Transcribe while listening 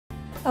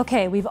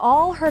Okay, we've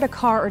all heard a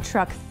car or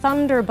truck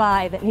thunder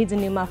by that needs a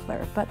new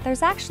muffler, but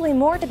there's actually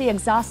more to the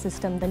exhaust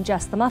system than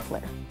just the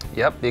muffler.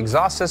 Yep, the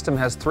exhaust system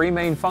has three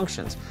main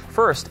functions.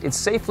 First, it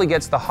safely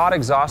gets the hot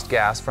exhaust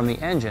gas from the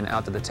engine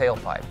out to the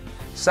tailpipe.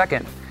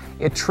 Second,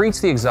 it treats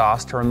the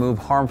exhaust to remove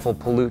harmful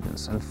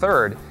pollutants. And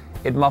third,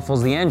 it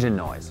muffles the engine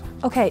noise.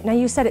 Okay, now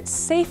you said it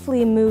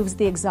safely moves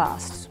the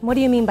exhaust. What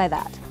do you mean by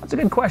that? That's a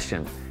good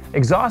question.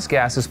 Exhaust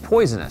gas is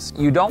poisonous.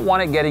 You don't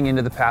want it getting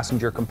into the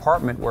passenger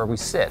compartment where we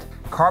sit.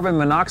 Carbon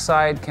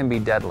monoxide can be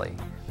deadly.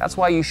 That's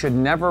why you should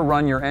never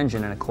run your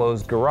engine in a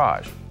closed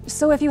garage.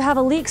 So if you have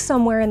a leak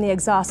somewhere in the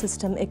exhaust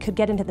system, it could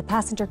get into the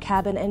passenger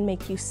cabin and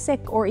make you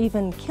sick or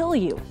even kill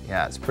you.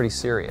 Yeah, it's pretty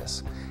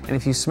serious. And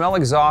if you smell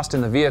exhaust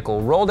in the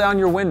vehicle, roll down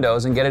your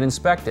windows and get it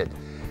inspected.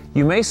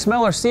 You may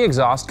smell or see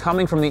exhaust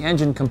coming from the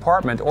engine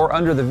compartment or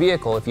under the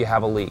vehicle if you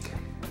have a leak.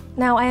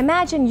 Now, I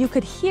imagine you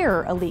could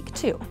hear a leak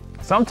too.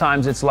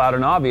 Sometimes it's loud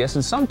and obvious,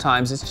 and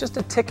sometimes it's just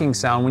a ticking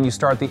sound when you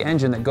start the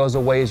engine that goes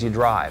away as you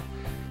drive.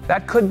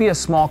 That could be a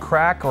small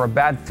crack or a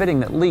bad fitting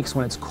that leaks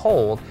when it's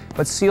cold,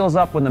 but seals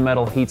up when the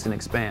metal heats and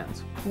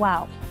expands.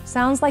 Wow,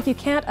 sounds like you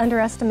can't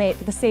underestimate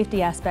the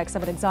safety aspects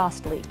of an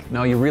exhaust leak.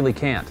 No, you really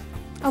can't.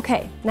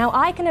 Okay, now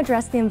I can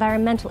address the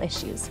environmental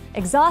issues.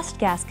 Exhaust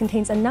gas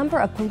contains a number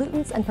of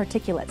pollutants and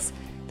particulates.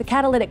 The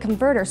catalytic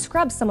converter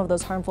scrubs some of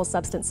those harmful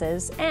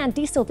substances, and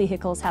diesel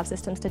vehicles have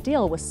systems to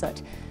deal with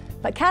soot.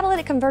 But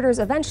catalytic converters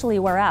eventually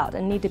wear out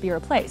and need to be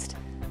replaced.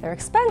 They're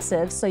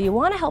expensive, so you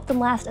want to help them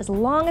last as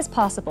long as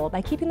possible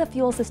by keeping the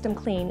fuel system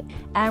clean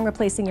and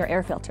replacing your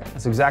air filter.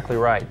 That's exactly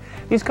right.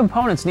 These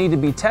components need to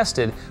be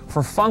tested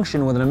for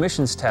function with an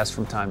emissions test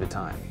from time to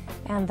time.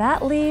 And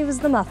that leaves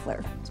the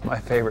muffler. It's my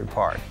favorite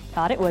part.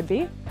 Thought it would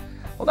be.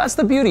 Well, that's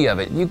the beauty of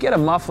it. You get a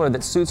muffler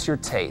that suits your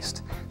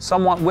taste.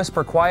 Some want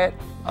whisper quiet,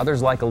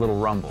 others like a little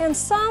rumble. And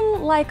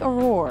some like a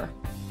roar.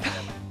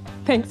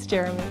 Thanks,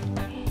 Jeremy.